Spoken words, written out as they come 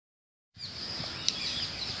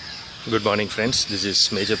Good morning, friends. This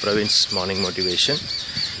is Major Pravin's morning motivation.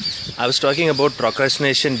 I was talking about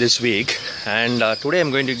procrastination this week, and today I'm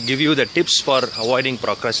going to give you the tips for avoiding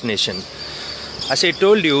procrastination. As I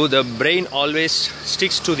told you, the brain always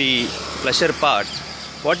sticks to the pleasure part.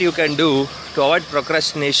 What you can do to avoid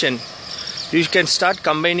procrastination, you can start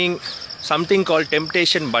combining something called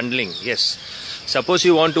temptation bundling. Yes, suppose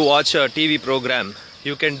you want to watch a TV program,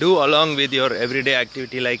 you can do along with your everyday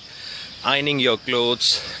activity like ironing your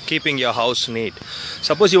clothes, keeping your house neat.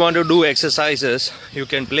 Suppose you want to do exercises, you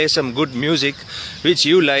can play some good music which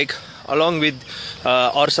you like along with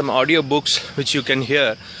or some audio books which you can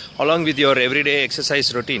hear along with your everyday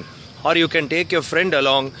exercise routine. Or you can take your friend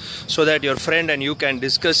along so that your friend and you can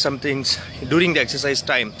discuss some things during the exercise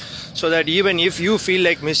time, so that even if you feel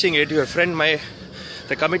like missing it, your friend might.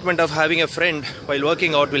 The commitment of having a friend while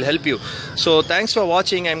working out will help you. So thanks for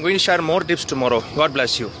watching. I'm going to share more tips tomorrow. God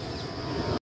bless you.